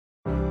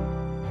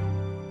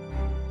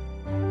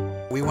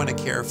We want to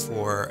care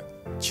for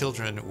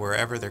children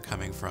wherever they're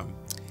coming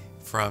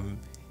from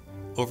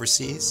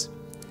overseas,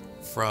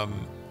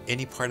 from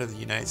any part of the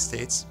United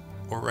States,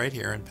 or right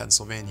here in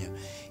Pennsylvania.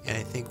 And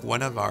I think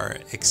one of our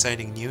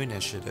exciting new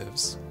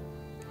initiatives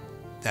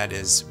that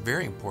is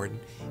very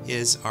important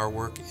is our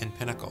work in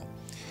Pinnacle.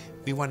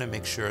 We want to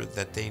make sure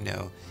that they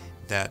know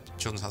that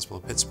Children's Hospital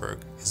of Pittsburgh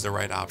is the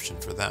right option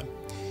for them.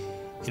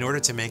 In order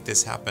to make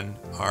this happen,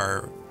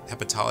 our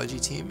hepatology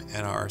team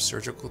and our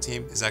surgical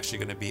team is actually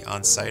going to be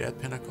on site at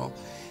Pinnacle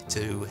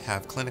to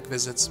have clinic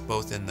visits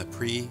both in the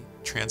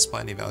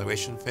pre-transplant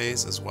evaluation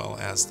phase as well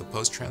as the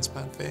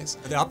post-transplant phase.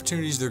 The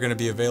opportunities that are going to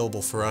be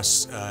available for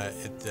us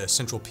at the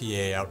Central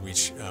PA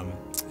outreach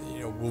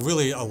will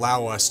really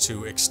allow us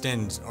to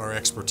extend our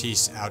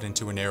expertise out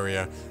into an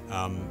area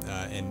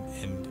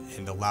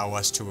and allow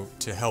us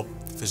to help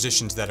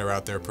physicians that are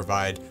out there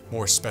provide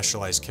more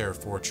specialized care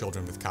for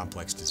children with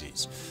complex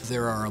disease.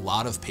 There are a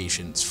lot of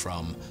patients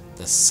from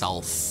the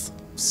south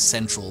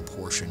central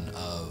portion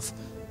of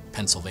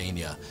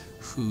Pennsylvania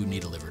who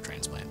need a liver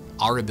transplant.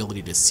 Our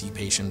ability to see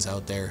patients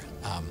out there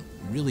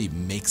really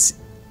makes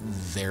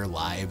their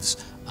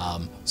lives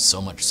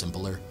so much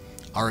simpler.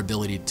 Our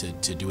ability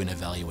to do an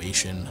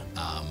evaluation,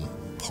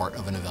 part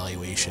of an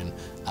evaluation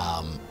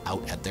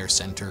out at their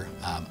center,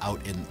 out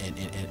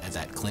at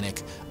that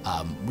clinic,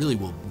 really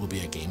will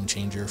be a game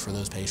changer for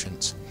those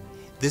patients.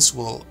 This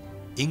will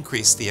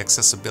increase the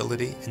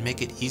accessibility and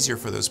make it easier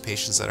for those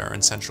patients that are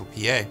in Central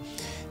PA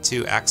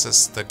to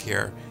access the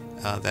care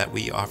that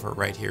we offer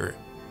right here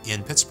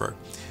in Pittsburgh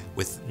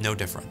with no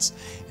difference.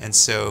 And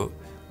so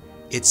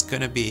it's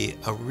going to be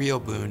a real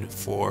boon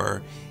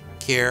for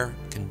care,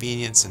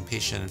 convenience, and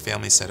patient and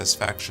family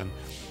satisfaction,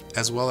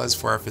 as well as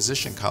for our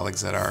physician colleagues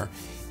that are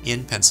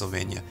in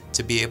Pennsylvania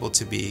to be able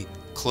to be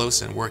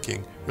close and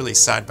working really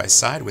side by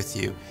side with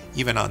you,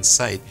 even on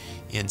site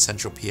in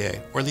Central PA,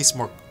 or at least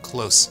more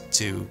close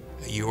to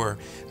your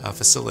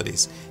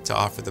facilities to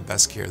offer the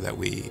best care that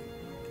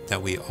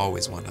we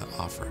always want to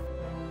offer.